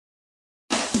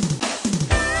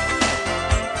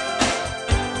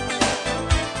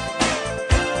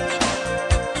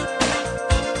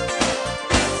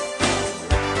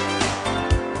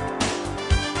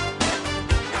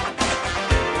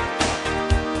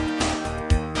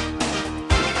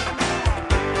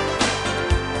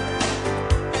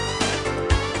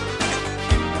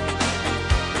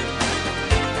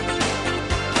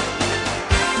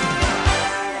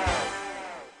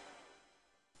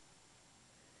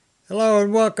Hello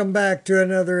and welcome back to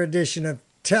another edition of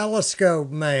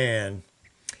TelescopeMan.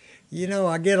 You know,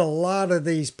 I get a lot of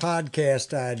these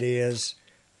podcast ideas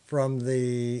from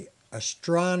the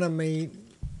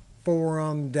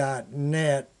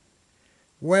astronomyforum.net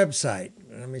website.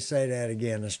 Let me say that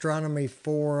again,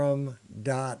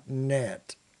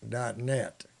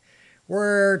 astronomyforum.net,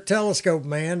 where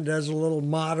TelescopeMan does a little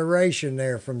moderation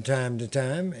there from time to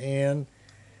time, and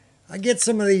I get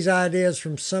some of these ideas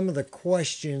from some of the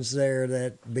questions there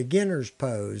that beginners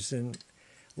pose. And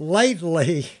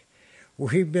lately,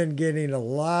 we've been getting a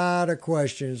lot of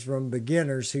questions from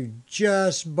beginners who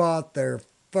just bought their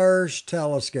first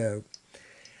telescope.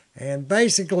 And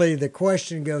basically, the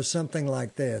question goes something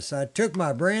like this. I took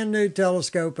my brand new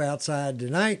telescope outside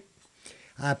tonight.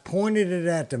 I pointed it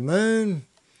at the moon.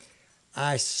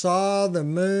 I saw the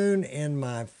moon in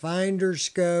my finder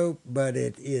scope, but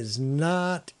it is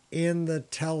not in the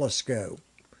telescope.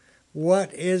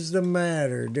 What is the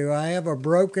matter? Do I have a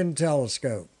broken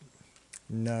telescope?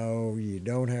 No, you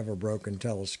don't have a broken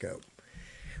telescope.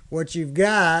 What you've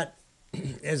got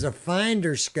is a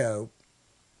finder scope,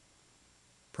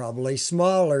 probably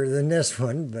smaller than this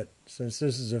one, but since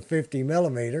this is a 50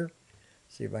 millimeter,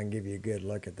 see if I can give you a good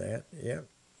look at that. Yep,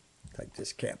 take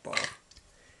this cap off.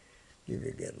 Give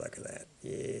you a good look at that.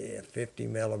 Yeah, 50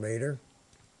 millimeter.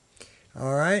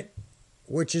 All right.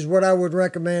 Which is what I would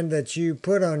recommend that you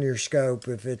put on your scope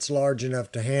if it's large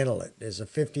enough to handle it, is a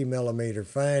 50 millimeter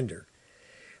finder.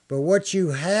 But what you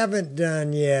haven't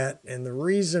done yet, and the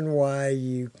reason why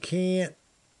you can't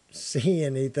see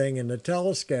anything in the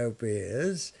telescope,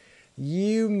 is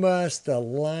you must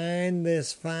align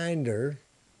this finder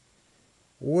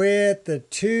with the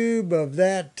tube of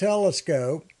that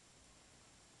telescope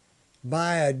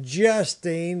by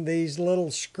adjusting these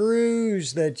little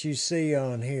screws that you see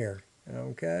on here.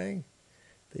 Okay,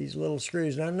 these little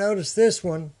screws. Now notice this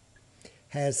one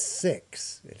has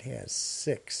six. It has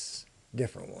six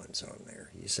different ones on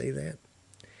there. You see that?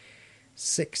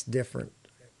 Six different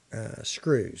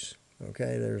screws.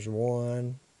 Okay, there's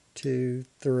 1, 2,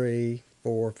 3,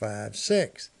 4, 5,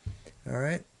 6. All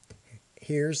right,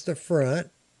 here's the front,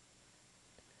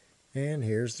 and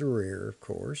here's the rear, of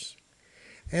course.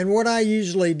 And what I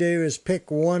usually do is pick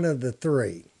one of the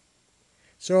three.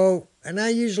 And I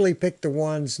usually pick the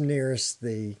ones nearest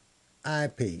the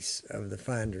eyepiece of the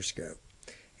finder scope.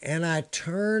 And I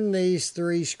turn these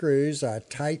three screws. I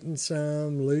tighten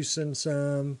some, loosen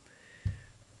some,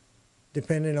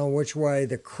 depending on which way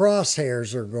the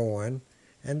crosshairs are going.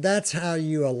 And that's how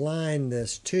you align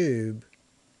this tube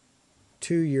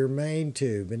to your main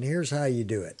tube. And here's how you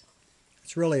do it.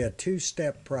 It's really a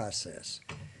two-step process.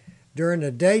 During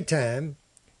the daytime,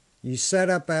 you set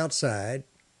up outside,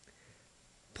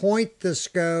 point the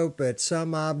scope at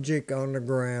some object on the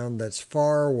ground that's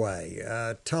far away.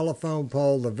 A telephone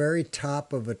pole, the very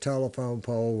top of a telephone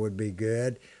pole would be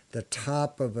good. The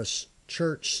top of a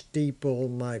church steeple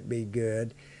might be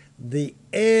good. The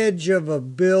edge of a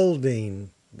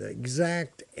building, the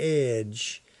exact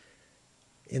edge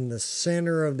in the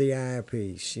center of the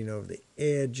eyepiece, the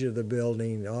edge of the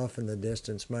building off in the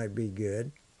distance might be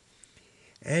good.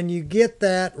 And you get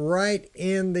that right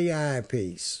in the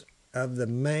eyepiece of the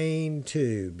main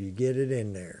tube. You get it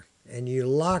in there. And you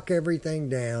lock everything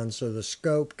down so the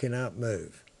scope cannot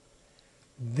move.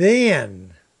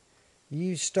 Then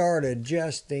you start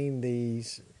adjusting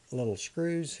these little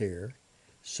screws here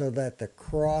so that the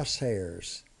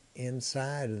crosshairs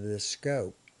inside of this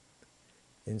scope,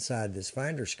 inside this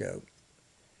finder scope,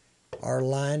 are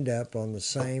lined up on the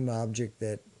same object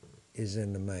that is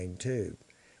in the main tube.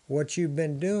 What you've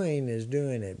been doing is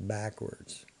doing it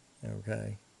backwards,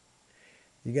 okay?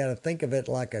 You got to think of it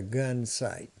like a gun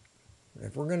sight.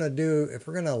 If we're going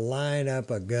to line up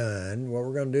a gun, what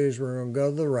we're going to do is we're going to go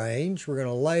to the range. We're going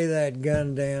to lay that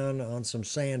gun down on some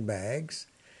sandbags.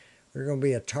 There's going to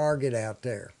be a target out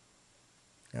there,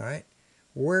 all right?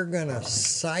 We're going to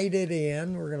sight it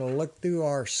in. We're going to look through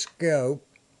our scope,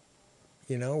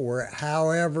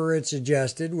 however it's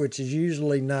adjusted, which is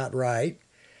usually not right.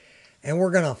 And we're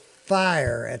going to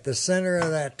fire at the center of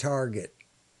that target.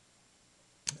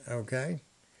 Okay?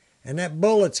 And that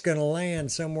bullet's going to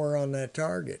land somewhere on that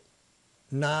target.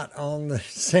 Not on the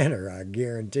center, I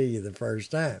guarantee you, the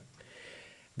first time.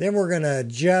 Then we're going to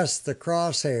adjust the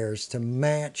crosshairs to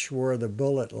match where the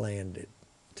bullet landed,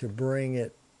 to bring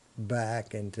it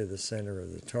back into the center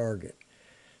of the target.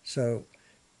 So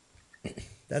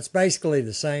that's basically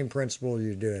the same principle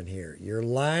you're doing here. You're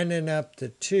lining up the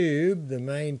tube, the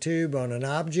main tube, on an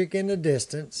object in the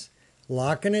distance,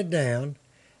 locking it down,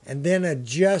 and then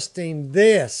adjusting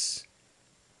this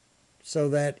so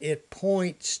that it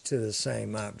points to the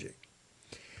same object.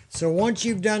 So once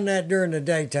you've done that during the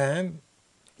daytime,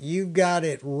 you've got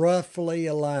it roughly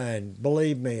aligned.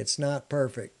 Believe me, it's not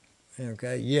perfect,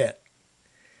 okay, yet.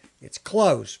 It's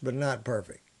close, but not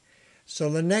perfect. So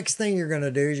the next thing you're going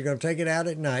to do is you're going to take it out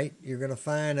at night. You're going to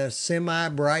find a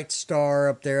semi-bright star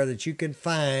up there that you can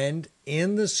find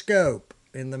in the scope,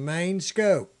 in the main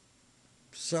scope.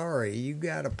 Sorry, you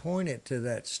got to point it to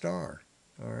that star,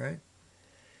 all right?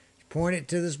 Point it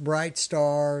to this bright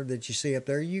star that you see up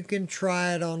there. You can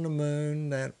try it on the moon.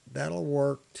 That'll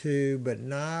work too, but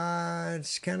nah,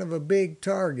 it's kind of a big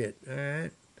target, all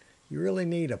right? You really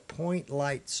need a point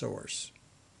light source,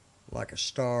 like a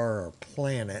star or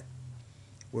planet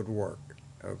would work,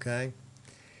 okay?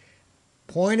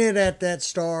 Point it at that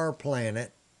star or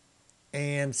planet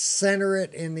and center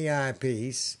it in the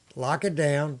eyepiece, lock it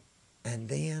down, and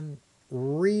then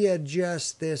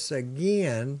readjust this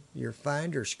again, your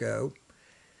finder scope.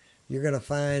 You're going to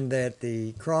find that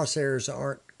the crosshairs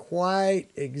aren't quite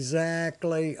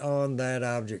exactly on that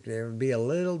object. They would be a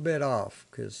little bit off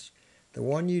because the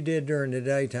one you did during the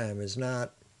daytime is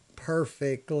not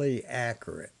perfectly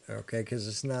accurate, okay, because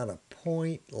it's not a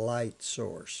point light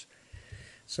source.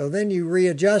 So then you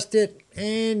readjust it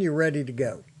and you're ready to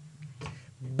go.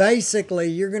 Basically,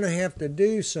 you're going to have to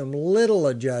do some little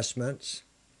adjustments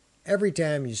every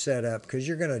time you set up because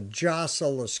you're going to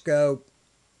jostle the scope.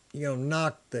 You're going to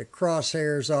knock the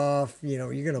crosshairs off. You're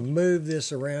going to move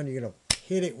this around. You're going to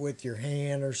hit it with your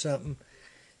hand or something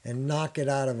and knock it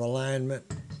out of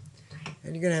alignment.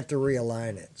 And you're going to have to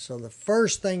realign it. So the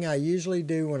first thing I usually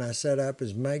do when I set up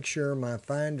is make sure my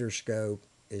finder scope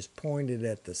is pointed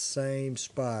at the same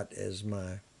spot as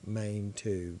my main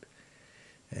tube.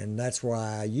 And that's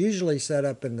why I usually set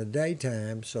up in the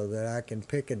daytime so that I can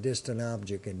pick a distant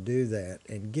object and do that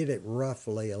and get it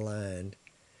roughly aligned.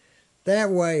 That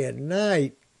way at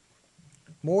night,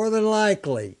 more than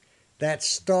likely, that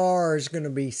star is going to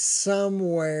be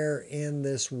somewhere in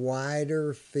this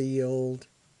wider field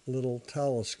little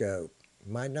telescope. It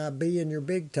might not be in your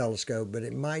big telescope, but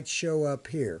it might show up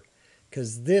here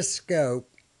because this scope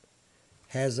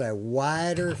has a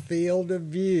wider field of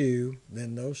view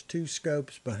than those two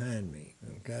scopes behind me,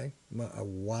 okay? A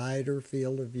wider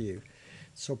field of view.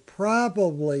 So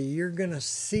probably you're going to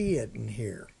see it in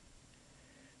here.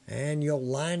 And you'll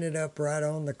line it up right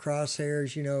on the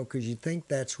crosshairs, because you think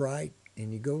that's right.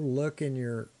 And you go look in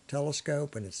your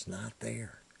telescope and it's not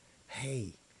there.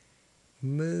 Hey,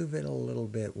 move it a little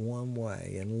bit one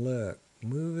way and look.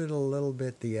 Move it a little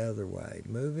bit the other way.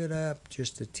 Move it up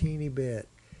just a teeny bit.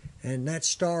 And that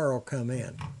star will come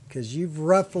in because you've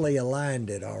roughly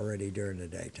aligned it already during the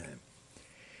daytime.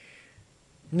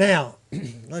 Now,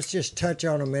 let's just touch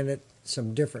on a minute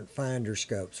some different finder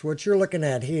scopes. What you're looking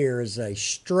at here is a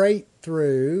straight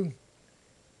through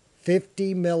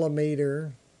 50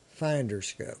 millimeter finder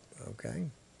scope, okay?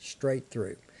 Straight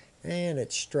through. And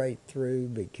it's straight through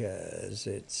because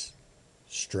it's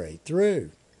straight through.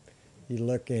 You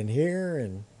look in here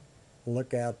and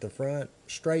look out the front,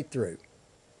 straight through.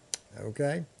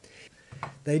 Okay?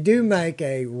 They do make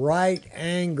a right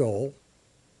angle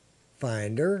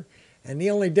finder, and the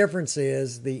only difference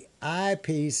is the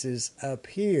eyepiece is up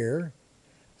here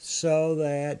so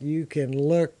that you can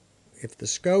look, if the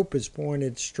scope is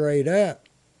pointed straight up,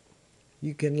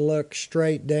 you can look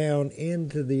straight down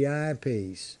into the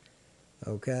eyepiece.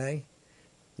 Okay?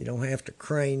 You don't have to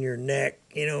crane your neck,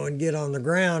 and get on the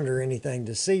ground or anything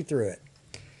to see through it.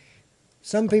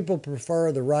 Some people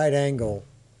prefer the right angle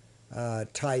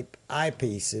type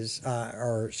eyepieces,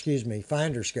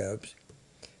 finder scopes.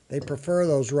 They prefer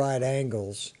those right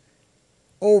angles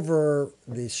over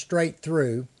the straight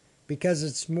through because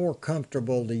it's more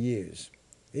comfortable to use.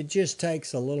 It just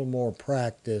takes a little more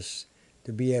practice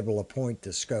to be able to point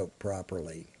the scope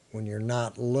properly when you're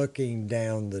not looking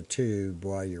down the tube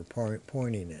while you're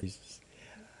pointing it.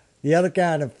 The other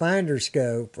kind of finder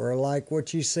scope are like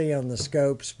what you see on the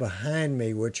scopes behind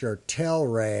me, which are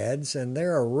telrads, and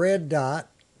they're a red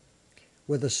dot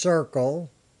with a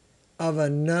circle of a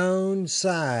known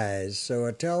size. So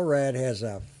a telrad has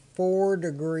a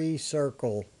 4-degree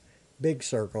circle, big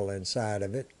circle inside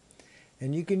of it,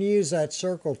 and you can use that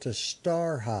circle to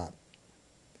star hop.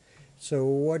 So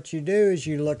what you do is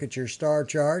you look at your star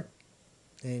chart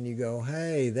and you go,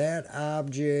 hey, that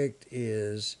object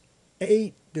is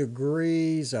 8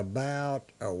 degrees about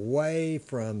away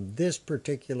from this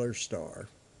particular star.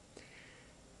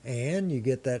 And you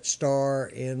get that star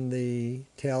in the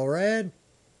telrad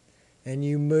and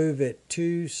you move it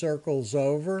 2 circles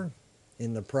over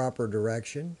in the proper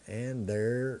direction, and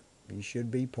there you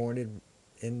should be pointed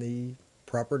in the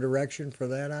proper direction for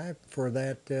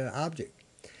that object.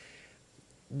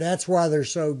 that's why they're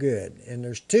so good. And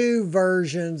there's two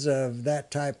versions of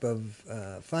that type of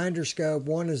finder scope.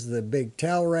 One is the big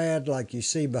Telrad like you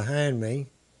see behind me.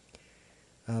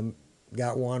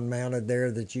 Got one mounted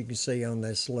there that you can see on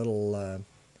this little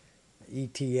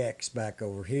ETX back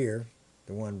over here,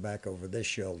 the one back over this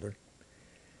shoulder.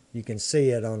 You can see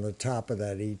it on the top of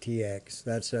that ETX.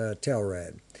 That's a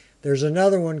Telrad. There's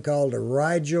another one called a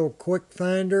Rigel Quick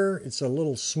Finder. It's a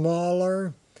little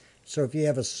smaller. So if you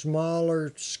have a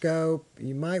smaller scope,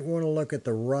 you might want to look at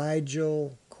the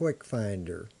Rigel Quick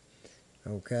Finder.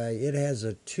 Okay, it has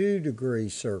a 2-degree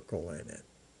circle in it.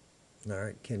 All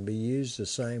right, can be used the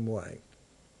same way.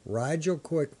 Rigel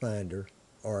Quick Finder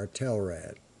or a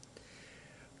Telrad.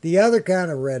 The other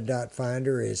kind of red dot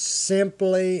finder is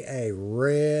simply a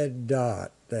red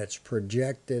dot that's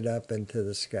projected up into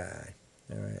the sky.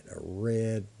 All right, a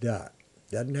red dot.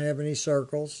 Doesn't have any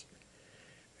circles.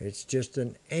 It's just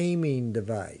an aiming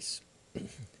device.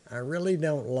 I really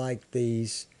don't like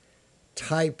these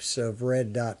types of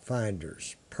red dot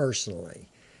finders personally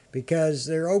because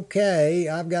they're okay.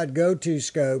 I've got go-to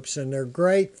scopes and they're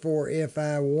great for if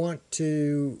I want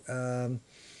to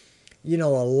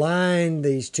align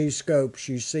these two scopes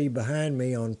you see behind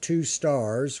me on two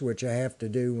stars, which I have to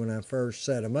do when I first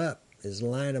set them up, is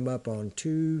line them up on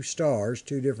two stars,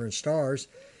 two different stars.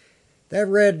 That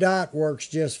red dot works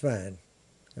just fine,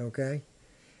 okay?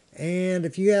 And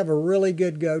if you have a really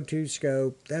good go-to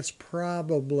scope, that's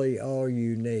probably all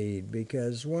you need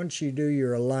because once you do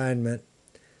your alignment,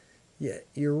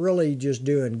 you're really just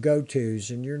doing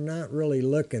go-tos and you're not really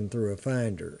looking through a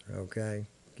finder, okay?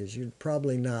 Because you're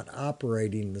probably not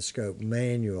operating the scope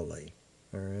manually,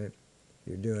 all right?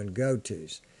 You're doing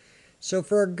go-tos. So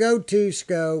for a go-to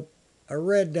scope, a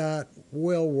red dot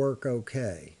will work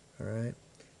okay, all right?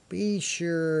 Be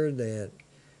sure that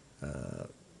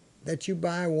that you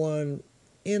buy one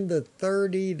in the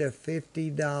 $30 to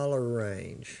 $50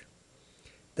 range.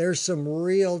 There's some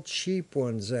real cheap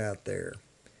ones out there.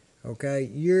 Okay,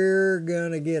 you're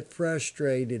going to get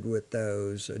frustrated with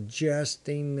those,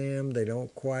 adjusting them. They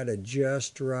don't quite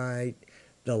adjust right.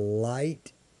 The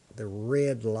light, the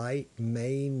red light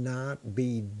may not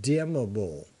be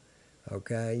dimmable.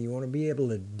 Okay, you want to be able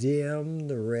to dim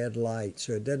the red light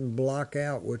so it doesn't block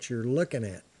out what you're looking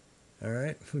at. All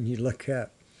right, when you look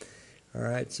up. All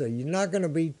right, so you're not going to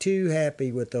be too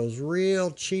happy with those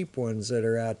real cheap ones that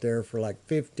are out there for like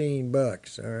 15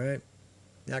 bucks. All right,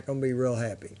 not going to be real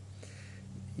happy.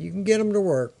 You can get them to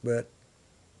work, but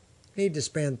you need to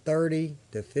spend $30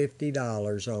 to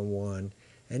 $50 on one,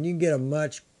 and you can get a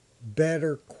much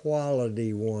better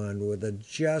quality one with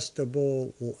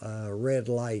adjustable red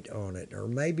light on it, or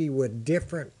maybe with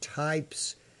different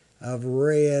types of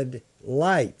red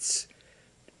lights.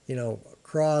 You know,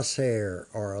 crosshair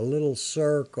or a little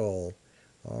circle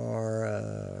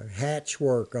or hatch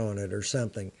work on it or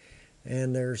something.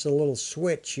 And there's a little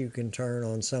switch you can turn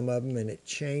on some of them and it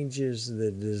changes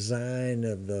the design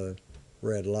of the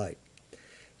red light.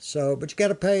 So, but you got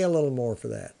to pay a little more for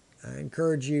that. I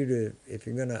encourage you to, if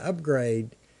you're going to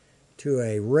upgrade to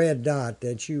a red dot,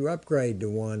 that you upgrade to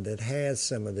one that has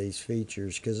some of these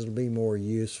features because it'll be more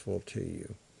useful to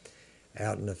you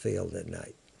out in the field at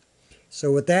night.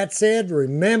 So with that said,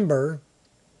 remember,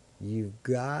 you've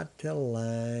got to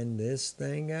line this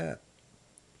thing up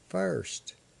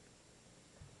first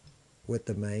with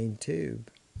the main tube,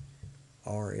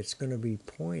 or it's going to be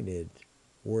pointed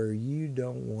where you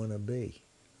don't want to be,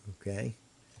 okay?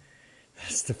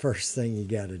 That's the first thing you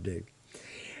got to do.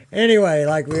 Anyway,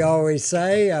 like we always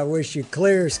say, I wish you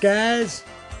clear skies,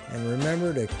 and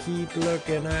remember to keep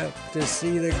looking up to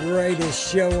see the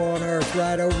greatest show on earth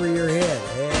right over your head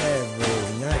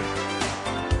every night.